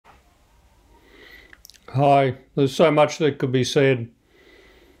Hi, there's so much that could be said,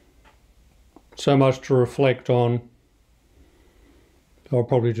 so much to reflect on. I'll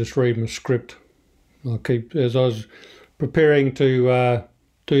probably just read my script. As I was preparing to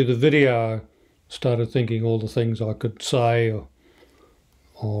do the video, started thinking all the things I could say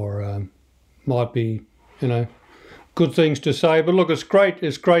or might be, good things to say. But look, it's great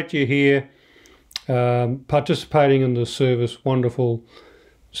you're here, participating in the service. Wonderful.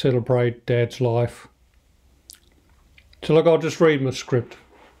 Celebrate Dad's life. So look, I'll just read my script.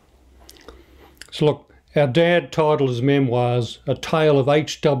 So look, our dad titled his memoirs A Tale of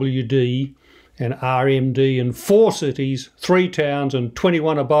HWD and RMD in 4 cities, 3 towns and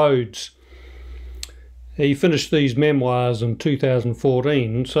 21 abodes. He finished these memoirs in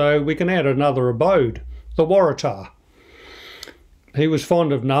 2014, so we can add another abode, the Waratah. He was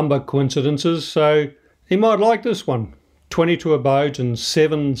fond of number coincidences, so he might like this one. 22 abodes in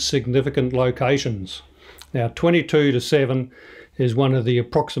 7 significant locations. Now, 22 to 7 is one of the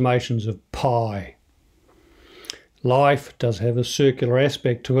approximations of pi. Life does have a circular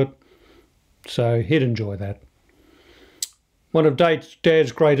aspect to it, so he'd enjoy that. One of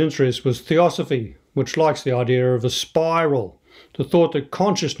Dad's great interests was theosophy, which likes the idea of a spiral, the thought that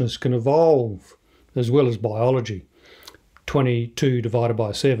consciousness can evolve, as well as biology. 22 divided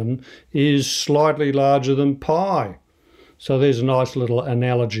by 7 is slightly larger than pi. So there's a nice little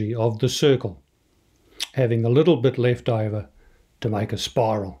analogy of the circle, having a little bit left over to make a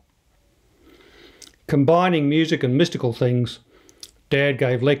spiral. Combining music and mystical things, Dad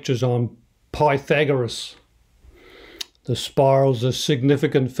gave lectures on Pythagoras. The spiral's a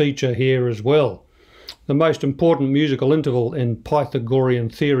significant feature here as well. The most important musical interval in Pythagorean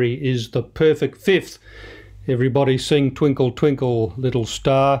theory is the perfect fifth. Everybody sing Twinkle Twinkle Little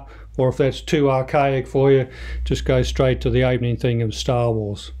Star, or if that's too archaic for you, just go straight to the opening thing of Star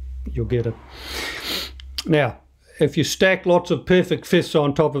Wars. You'll get it. Now, if you stack lots of perfect fifths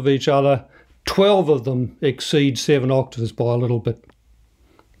on top of each other, 12 of them exceed 7 octaves by a little bit.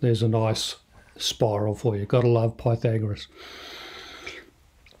 There's a nice spiral for you. Gotta love Pythagoras.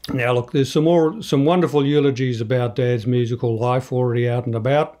 Now look, there's some wonderful eulogies about Dad's musical life already out and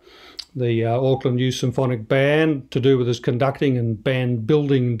about. The Auckland Youth Symphonic Band, to do with his conducting and band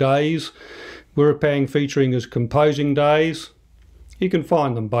building days. Wirrapang featuring his composing days. You can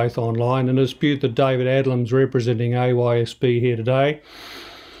find them both online, and dispute that David Adlam's representing AYSB here today.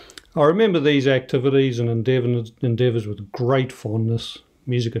 I remember these activities and endeavours with great fondness.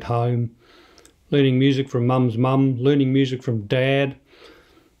 Music at home, learning music from Mum's mum, learning music from Dad.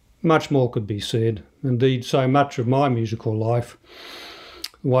 Much more could be said. Indeed, so much of my musical life,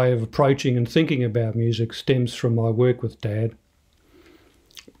 way of approaching and thinking about music, stems from my work with Dad.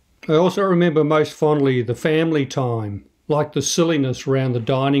 I also remember most fondly the family time, like the silliness around the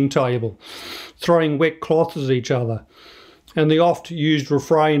dining table, throwing wet cloths at each other, and the oft-used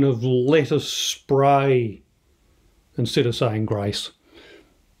refrain of "let us spray" instead of saying grace,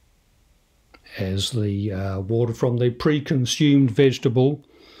 as the water from the pre-consumed vegetable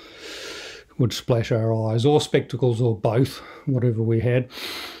would splash our eyes, or spectacles, or both, whatever we had.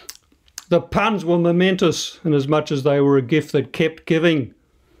 The puns were momentous, inasmuch as they were a gift that kept giving.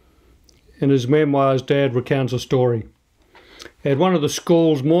 In his memoirs, Dad recounts a story. At one of the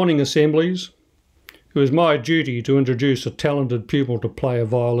school's morning assemblies, it was my duty to introduce a talented pupil to play a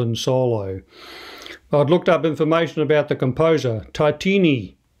violin solo. I'd looked up information about the composer,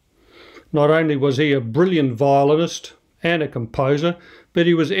 Titini. Not only was he a brilliant violinist and a composer, but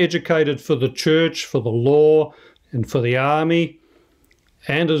he was educated for the church, for the law, and for the army,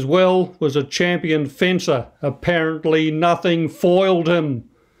 and as well was a champion fencer. Apparently nothing foiled him.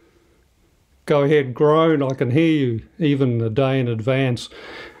 Go ahead, groan, I can hear you, even a day in advance.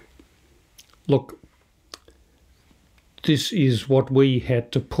 Look, this is what we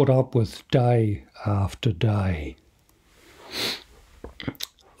had to put up with day after day.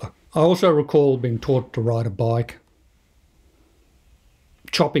 I also recall being taught to ride a bike,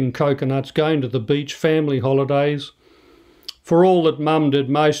 chopping coconuts, going to the beach, family holidays. For all that Mum did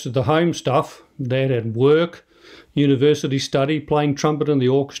most of the home stuff, Dad had work, university study, playing trumpet in the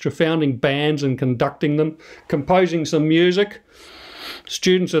orchestra, founding bands and conducting them, composing some music,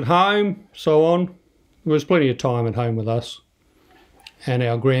 students at home, so on. There was plenty of time at home with us and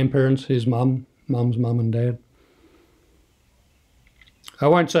our grandparents, his mum, Mum's mum and Dad. I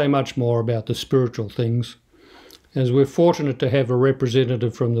won't say much more about the spiritual things, as we're fortunate to have a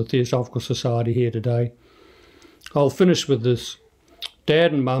representative from the Theosophical Society here today. I'll finish with this.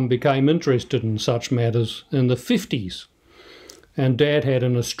 Dad and Mum became interested in such matters in the 50s, and Dad had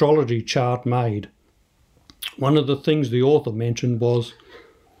an astrology chart made. One of the things the author mentioned was,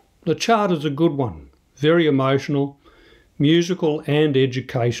 the chart is a good one, very emotional, musical and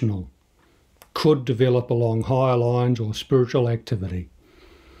educational. Could develop along higher lines or spiritual activity.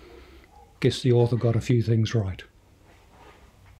 Guess the author got a few things right.